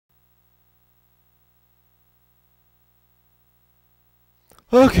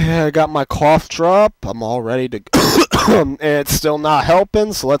Okay, I got my cough drop. I'm all ready to go. And it's still not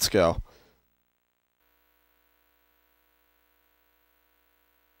helping, so let's go.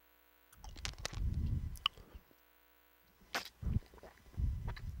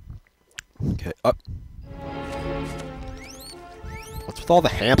 Okay, up. What's with all the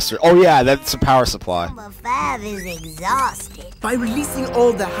hamsters? Oh yeah, that's a power supply. Number 5 is exhausted. By releasing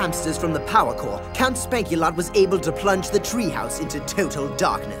all the hamsters from the power core, Count Spankulot was able to plunge the treehouse into total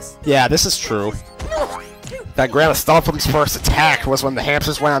darkness. Yeah, this is true. That Grandma Stompham's first attack was when the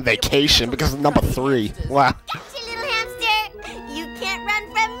hamsters went on vacation because of number 3. Wow. Gotcha, little hamster. You can't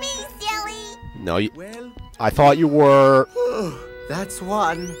run from me, silly. No, you... Well, I thought you were... that's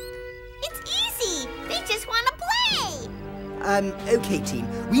one. It's easy. They just want to play. Okay, team.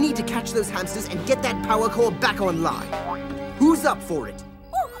 We need to catch those hamsters and get that power core back online. Who's up for it?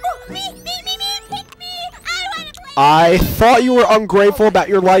 Me, pick me. I want to play. I thought you were ungrateful about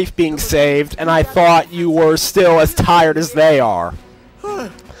your life being saved, and I thought you were still as tired as they are.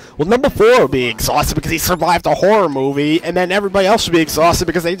 Well, number 4 would be exhausted because he survived a horror movie, and then everybody else should be exhausted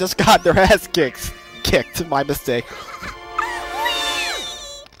because they just got their ass kicked. My mistake.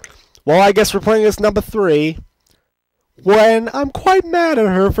 Well, I guess we're playing as number 3. When I'm quite mad at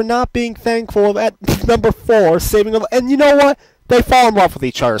her for not being thankful at number 4 saving them. And you know what? They fall in love with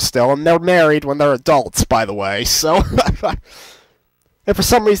each other still, and they're married when they're adults, by the way. So, and for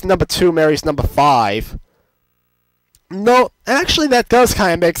some reason, number 2 marries number 5. No, actually, that does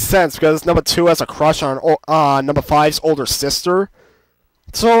kind of make sense because number 2 has a crush on number 5's older sister.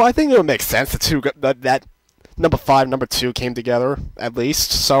 So I think it would make sense that number 5 and number 2 came together at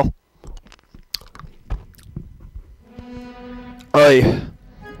least. So. Oi.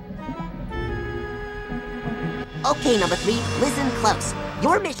 Okay, number 3, listen close.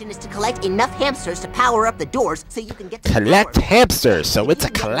 Your mission is to collect enough hamsters to power up the doors so you can get to Collect the doors. hamsters, so it's a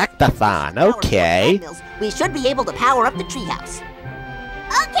collectathon, okay. We should be able to power up the treehouse.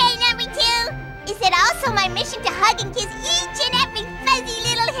 Okay, number 2. Is it also my mission to hug and kiss each and every fuzzy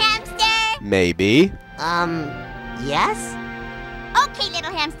little hamster? Maybe. Yes? Okay,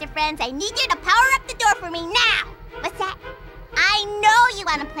 little hamster friends, I need you to power up the door for me now. What's that? I know you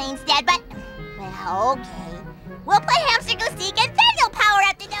want to play instead, but... Well, okay. We'll play Hamster Go Seek and then you'll power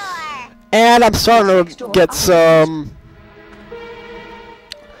up the door. And I'm starting to get some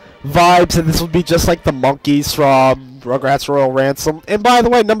vibes that this will be just like the monkeys from Rugrats Royal Ransom. And by the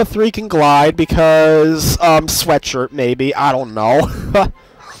way, number 3 can glide because, sweatshirt maybe, I don't know.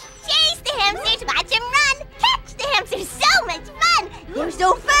 Chase the hamsters, watch them run. Catch the hamsters, so much fun. They're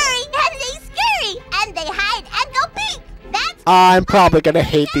so furry and they scary. And they hide and go peek. That's I'm probably gonna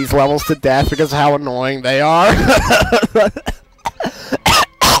hate these levels to death because of how annoying they are.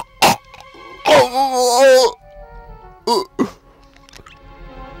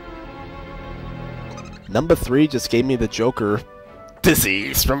 Number 3 just gave me the Joker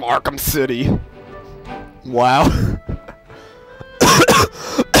disease from Arkham City. Wow.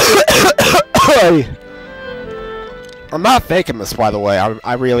 I'm not faking this, by the way.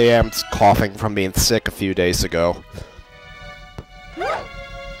 I really am coughing from being sick a few days ago.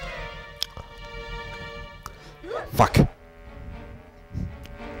 Fuck.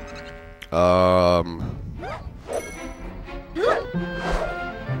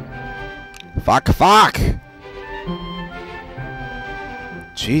 Fuck.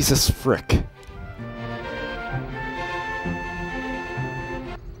 Jesus frick.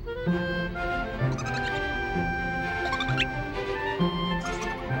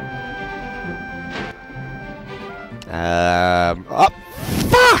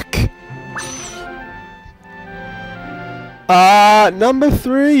 Fuck! Number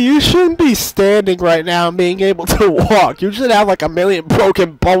 3, you shouldn't be standing right now and being able to walk. You should have like a million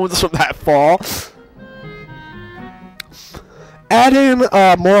broken bones from that fall. Add in,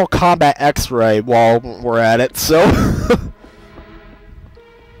 Mortal Kombat X-Ray while we're at it, so...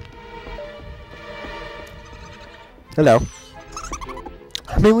 Hello.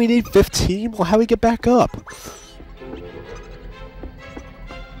 I mean, we need 15? Well, how do we get back up?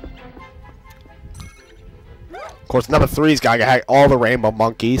 Of course, number 3's got to get all the rainbow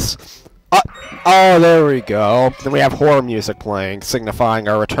monkeys. Oh, there we go. Then we have horror music playing, signifying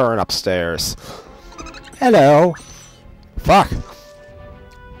our return upstairs. Hello. Fuck.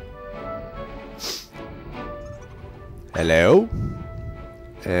 Hello?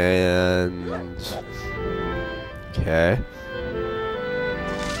 And... Okay.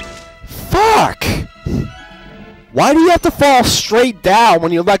 Fuck! Why do you have to fall straight down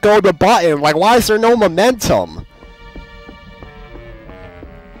when you let go of the button? Like, why is there no momentum?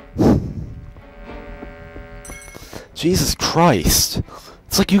 Jesus Christ.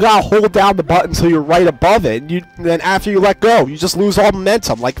 It's like you gotta hold down the button until you're right above it, and then after you let go, you just lose all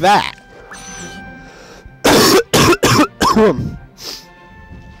momentum like that. I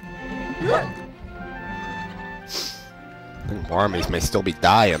think armies may still be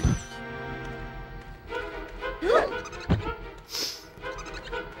dying.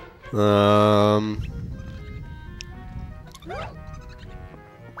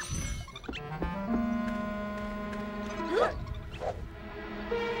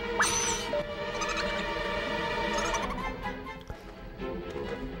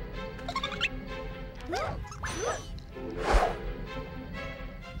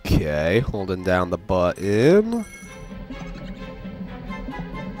 Okay, holding down the button.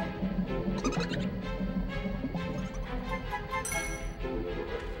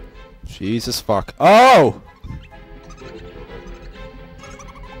 Jesus fuck. Oh!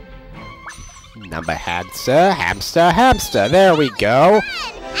 Number hamster, hamster, hamster. There we go.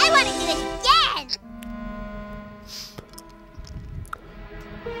 I want to do it again.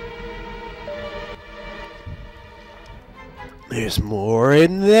 There's more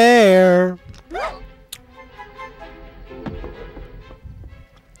in there.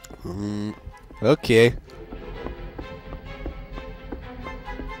 Okay.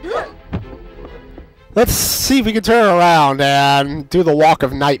 Let's see if we can turn around and do the walk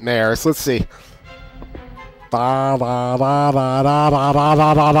of nightmares. Let's see. Da, da, da, da, da, da,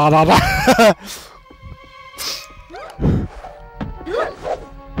 da, da, da, da,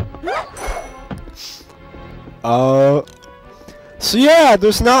 da. So yeah,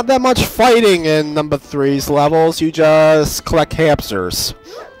 there's not that much fighting in number 3's levels. You just collect hamsters.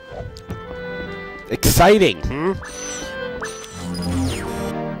 Exciting, hmm?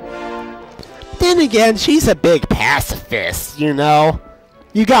 Then again, she's a big pacifist, you know?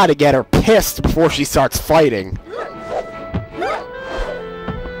 You gotta get her pissed before she starts fighting.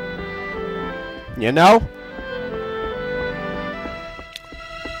 You know?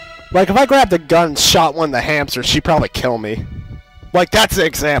 Like, if I grabbed a gun and shot one of the hamsters, she'd probably kill me. Like, that's an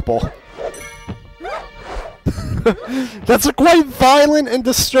example. That's a quite violent and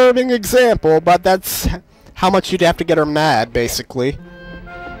disturbing example, but that's how much you'd have to get her mad, basically.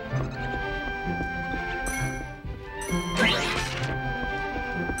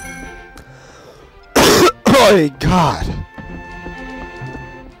 Oh, God.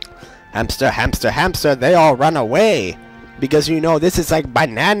 Hamster, hamster, hamster, they all run away. Because, you know, this is like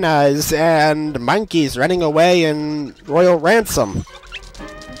bananas and monkeys running away in Royal Ransom.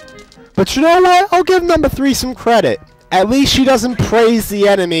 But you know what? I'll give number 3 some credit. At least she doesn't praise the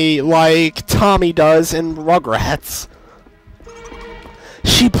enemy like Tommy does in Rugrats.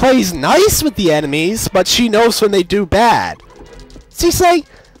 She plays nice with the enemies, but she knows when they do bad. She's like,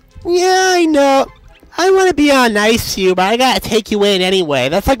 yeah, I know. I want to be all nice to you, but I gotta take you in anyway.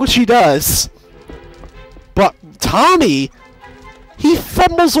 That's like what she does. But Tommy, he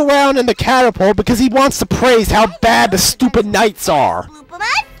fumbles around in the catapult because he wants to praise how bad the stupid knights are.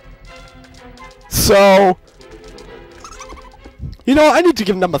 So, you know, I need to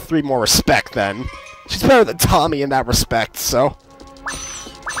give number 3 more respect then. She's better than Tommy in that respect, so.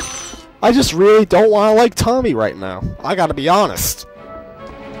 I just really don't want to like Tommy right now. I gotta be honest.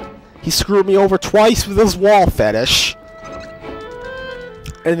 He screwed me over twice with his wall fetish.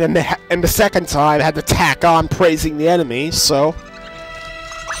 And then the second time, I had to tack on praising the enemy, so.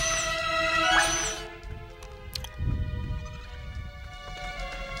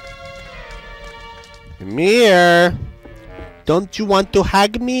 Come here. Don't you want to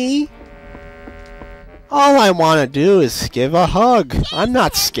hug me? All I want to do is give a hug. I'm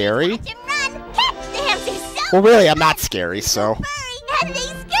not scary. Well, really, I'm not scary, so. And they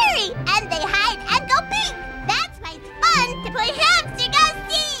scary, and they hide and go peek. That's why it's fun to play Hamster Go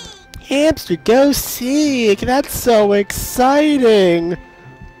Seek. Hamster Go Seek. That's so exciting.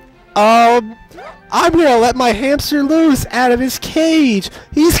 I'm gonna let my hamster loose out of his cage.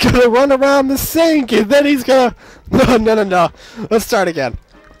 He's gonna run around the sink, and then he's gonna... No. Let's start again.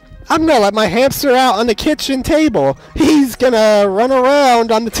 I'm gonna let my hamster out on the kitchen table. He's gonna run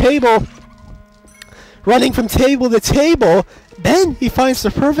around on the table, running from table to table. Then he finds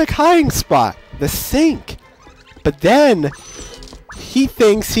the perfect hiding spot, the sink. But then he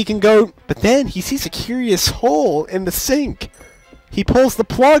thinks he can go... But then he sees a curious hole in the sink. He pulls the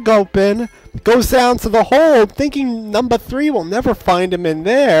plug open, goes down to the hole, thinking number 3 will never find him in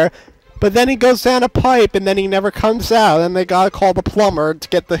there. But then he goes down a pipe, and then he never comes out. And they gotta call the plumber to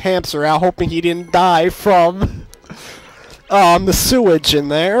get the hamster out, hoping he didn't die from the sewage in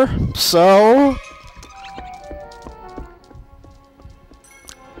there. So...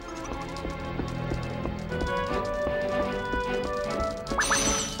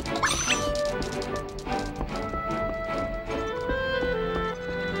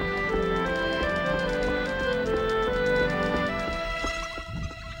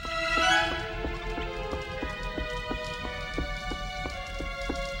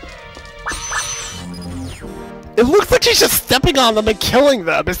 like she's just stepping on them and killing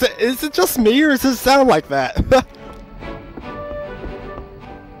them. Is it just me, or does it sound like that?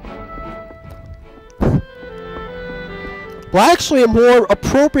 Well, actually, a more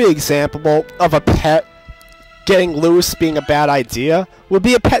appropriate example of a pet getting loose being a bad idea would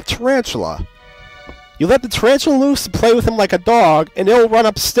be a pet tarantula. You let the tarantula loose and play with him like a dog, and it'll run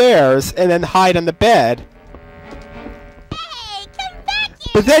upstairs and then hide on the bed. Hey, come back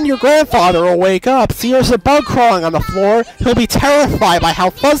here! But then your grandfather will wake up, see there's a bug crawling on the floor, he'll be terrified by how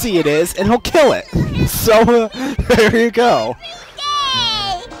fuzzy it is, and he'll kill it. So, there you go.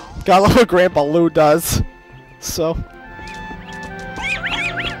 Yay! Gotta love what Grandpa Lou does. So...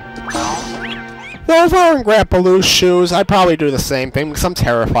 Well, if I were in Grandpa Lou's shoes, I'd probably do the same thing, because I'm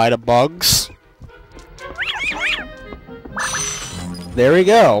terrified of bugs. There we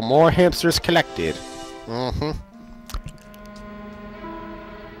go, more hamsters collected.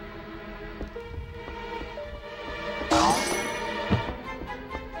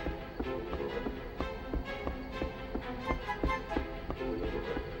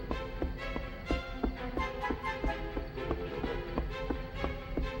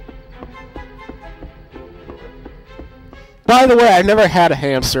 By the way, I never had a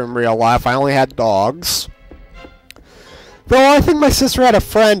hamster in real life. I only had dogs. Though I think my sister had a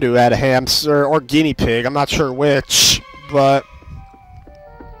friend who had a hamster or guinea pig. I'm not sure which, but...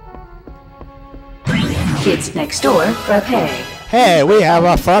 Kids next door, frappe. Hey, we have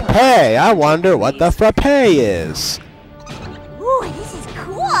a frappe. I wonder what the frappe is. Ooh, this is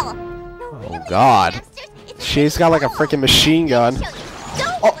cool. Oh, God. She's got like a freaking machine gun.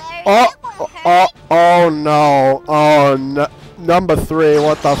 Oh no. Oh, number 3,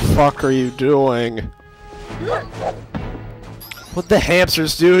 what the fuck are you doing? What the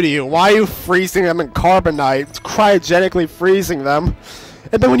hamsters do to you? Why are you freezing them in carbonite? Cryogenically freezing them.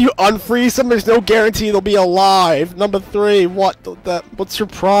 And then when you unfreeze them, there's no guarantee they'll be alive. Number 3, what's your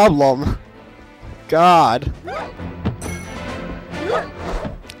problem? God.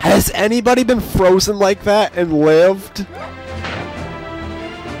 Has anybody been frozen like that and lived?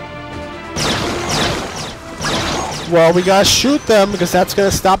 Well, we gotta shoot them because that's gonna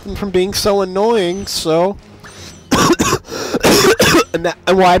stop them from being so annoying, so... and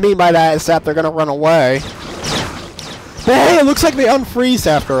what I mean by that is that they're gonna run away. But hey, it looks like they unfreeze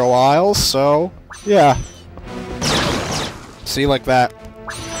after a while, so... yeah. See, like that.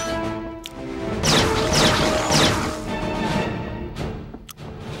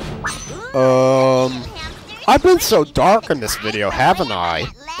 I've been so dark in this video, haven't I?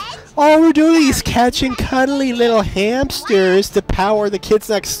 All we're doing is catching cuddly little hamsters to power the kids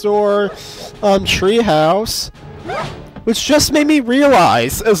next door treehouse. Which just made me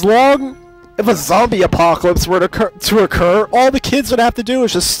realize, if a zombie apocalypse were to occur, all the kids would have to do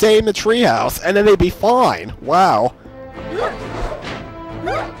is just stay in the treehouse, and then they'd be fine. Wow.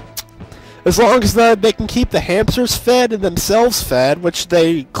 As long as they can keep the hamsters fed and themselves fed, which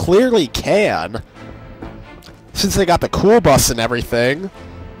they clearly can, since they got the cool bus and everything.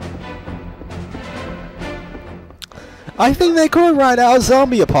 I think they could ride out a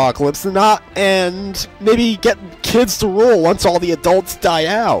zombie apocalypse and maybe get kids to rule once all the adults die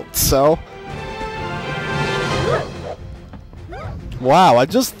out, so... Wow, I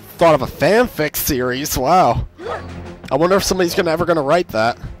just thought of a fanfic series, wow. I wonder if somebody's ever gonna write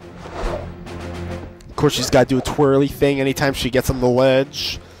that. Of course, she's gotta do a twirly thing anytime she gets on the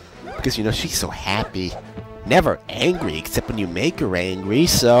ledge. Because, you know, she's so happy. Never angry, except when you make her angry,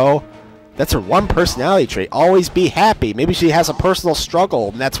 so... That's her one personality trait, always be happy. Maybe she has a personal struggle,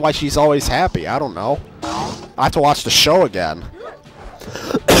 and that's why she's always happy, I don't know. I have to watch the show again.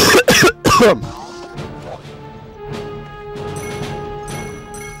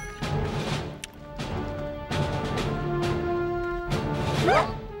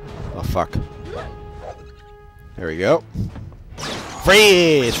 Oh, fuck. There we go.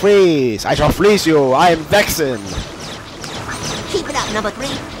 Freeze! Freeze! I shall freeze you! I am Vexen! Keep it up, number 3.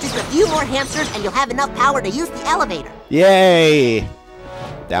 Just a few more hamsters and you'll have enough power to use the elevator. Yay!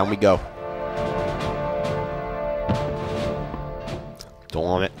 Down we go. Don't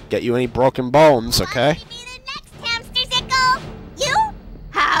want to get you any broken bones, okay? Be the next hamster, Zickle. You?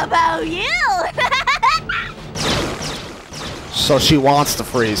 How about you? So she wants to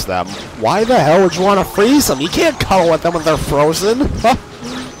freeze them. Why the hell would you want to freeze them? You can't cuddle with them when they're frozen. That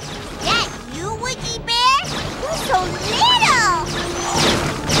you, Woogie Bear? You're so little.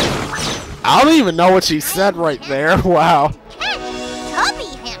 I don't even know what she said right there. Wow. Tubby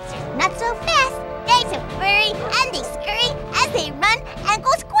hamsters, not so fast. They're so furry and they scurry as they run and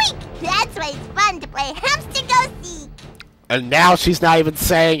go squeak. That's why it's fun to play Hamster Go Seek. And now she's not even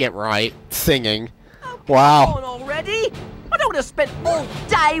saying it right. Singing. Wow. Already? have spent all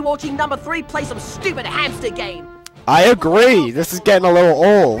day watching number 3 play some stupid hamster game. I agree. This is getting a little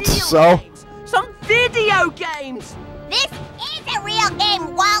old, so... Games. Some video games! This is a real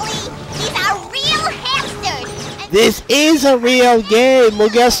game, Wally! These are real hamsters! And This is a real game. Well,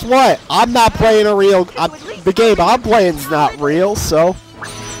 guess what? I'm not playing a real... the game I'm playing is not real, so...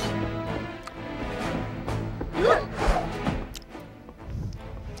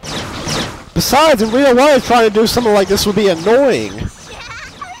 Besides, in real life, trying to do something like this would be annoying.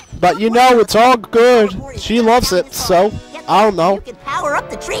 But you know, it's all good. She loves it, so I don't know. You can power up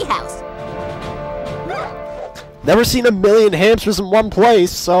the treehouse. Never seen a million hamsters in one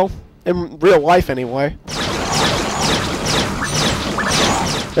place, so in real life anyway.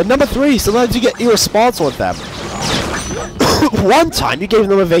 And number 3, sometimes you get irresponsible with them. One time you gave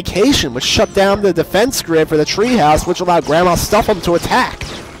them a vacation, which shut down the defense grid for the treehouse, which allowed Grandma Stuff'em to attack.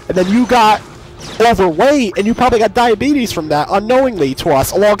 And then you got overweight, and you probably got diabetes from that unknowingly to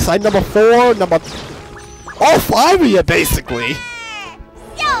us, alongside number 4, all 5 of you, basically.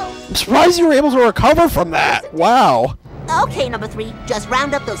 I'm surprised you were able to recover from that. Wow. Okay, number 3, just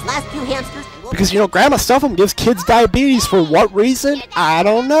round up those last few hamsters. Because, you know, Grandma Stuff'em gives kids diabetes for what reason? I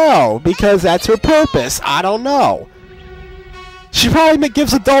don't know. Because that's her purpose. I don't know. She probably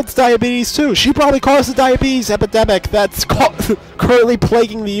gives adults diabetes, too. She probably caused the diabetes epidemic that's currently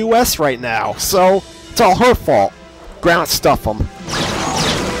plaguing the U.S. right now. So, it's all her fault. Grandma Stuff'em.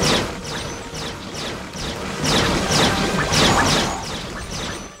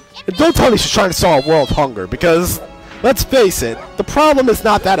 And don't tell me she's trying to solve world hunger, because, let's face it, the problem is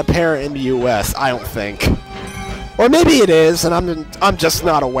not that apparent in the U.S., I don't think. Or maybe it is, and I'm just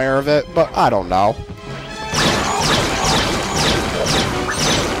not aware of it, but I don't know.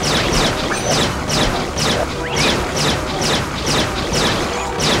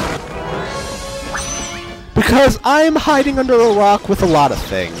 Because I'm hiding under a rock with a lot of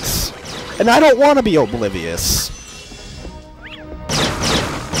things. And I don't want to be oblivious.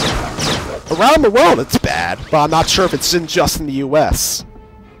 Around the world it's bad, but I'm not sure if it's just in the US.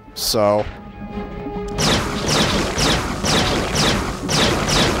 So...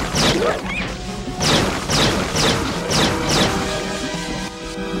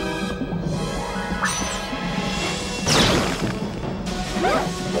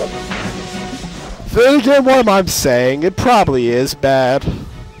 Then again, what I'm saying, it probably is bad.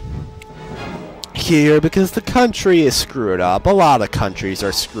 Here, because the country is screwed up. A lot of countries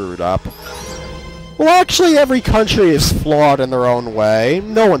are screwed up. Well, actually, every country is flawed in their own way.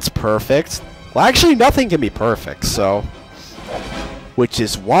 No one's perfect. Well, actually, nothing can be perfect, so... Which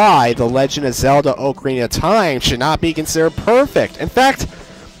is why The Legend of Zelda Ocarina of Time should not be considered perfect. In fact,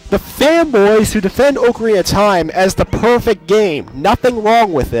 the fanboys who defend Ocarina of Time as the perfect game, nothing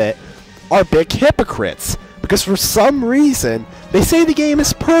wrong with it, are big hypocrites, because for some reason they say the game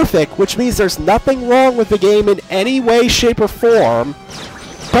is perfect, which means there's nothing wrong with the game in any way, shape, or form,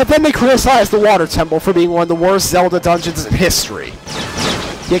 but then they criticize the Water Temple for being one of the worst Zelda dungeons in history.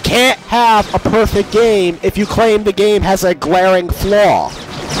 You can't have a perfect game if you claim the game has a glaring flaw.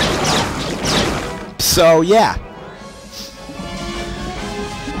 So yeah.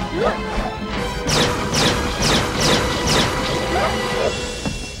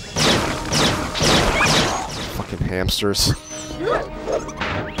 Hamsters.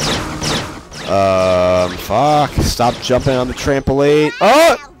 Fuck. Stop jumping on the trampoline.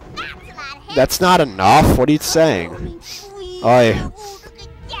 Oh! That's not enough. What are you saying? Oi.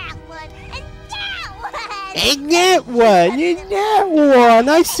 And that one, and that one.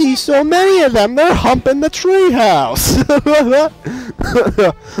 I see so many of them. They're humping the treehouse.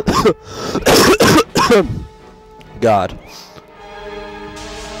 God.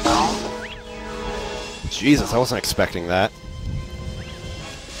 Jesus, I wasn't expecting that.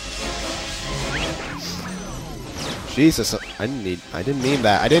 Jesus, I didn't mean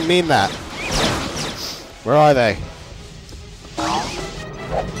that. I didn't mean that. Where are they?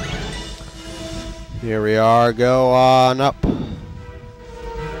 Here we are. Go on up.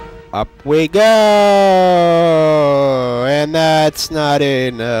 Up we go. And that's not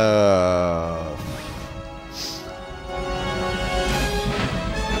enough.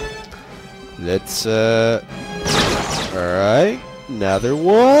 Let's, alright, another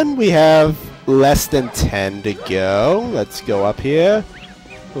one. We have less than 10 to go. Let's go up here.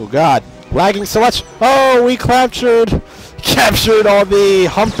 Oh god, lagging so much. Oh, we captured all the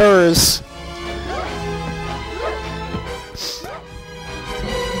humpers.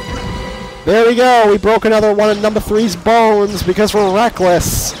 There we go, we broke another one of number 3's bones because we're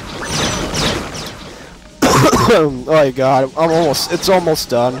reckless. Oh my god, it's almost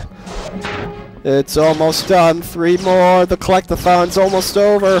done. It's almost done. 3 more. The collectathon's almost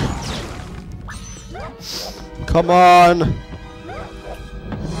over. Come on.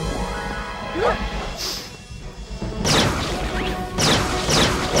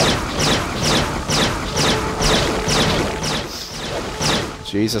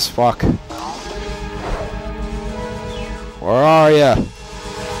 Jesus fuck. Where are ya?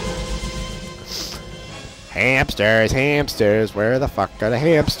 Hamsters, hamsters, where the fuck are the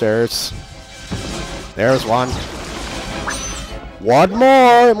hamsters? There's one. One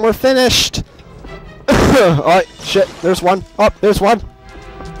more and we're finished. Oh shit, there's one. Oh, there's one.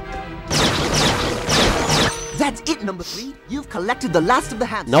 That's it, number 3. You've collected the last of the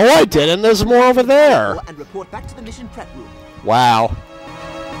hamsters. No, I didn't. There's more over there. And report back to the mission prep room. Wow.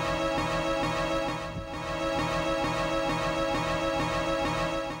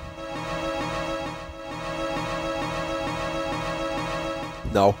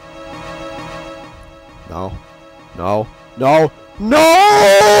 No. No. No. No.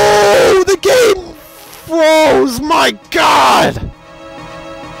 No! The game froze! My God!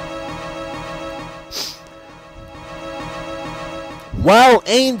 Well,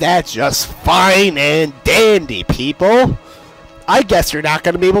 ain't that just fine and dandy, people? I guess you're not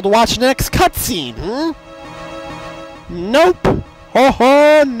going to be able to watch the next cutscene, Nope. Ho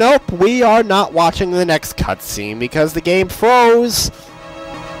ho, nope. We are not watching the next cutscene because the game froze.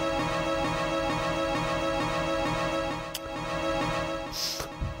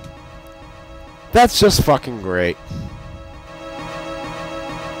 That's just fucking great.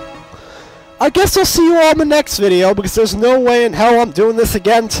 I guess I'll see you all in the next video because there's no way in hell I'm doing this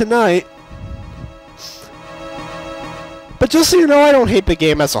again tonight. But just so you know, I don't hate the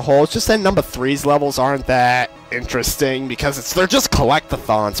game as a whole. It's just that number 3's levels aren't that interesting because they're just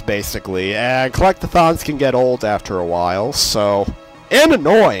collectathons basically, and collectathons can get old after a while, so, and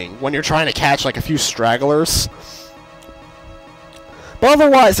annoying when you're trying to catch like a few stragglers. But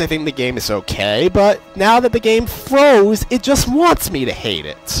otherwise, I think the game is okay, but now that the game froze, it just wants me to hate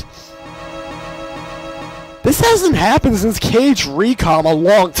it. This hasn't happened since V.I.D.E.O.G.A.M.E a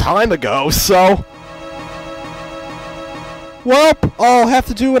long time ago, so... Well, I'll have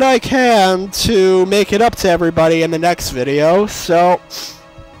to do what I can to make it up to everybody in the next video, so...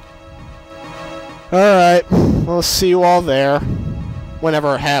 Alright, I'll see you all there,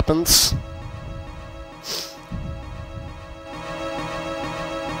 whenever it happens.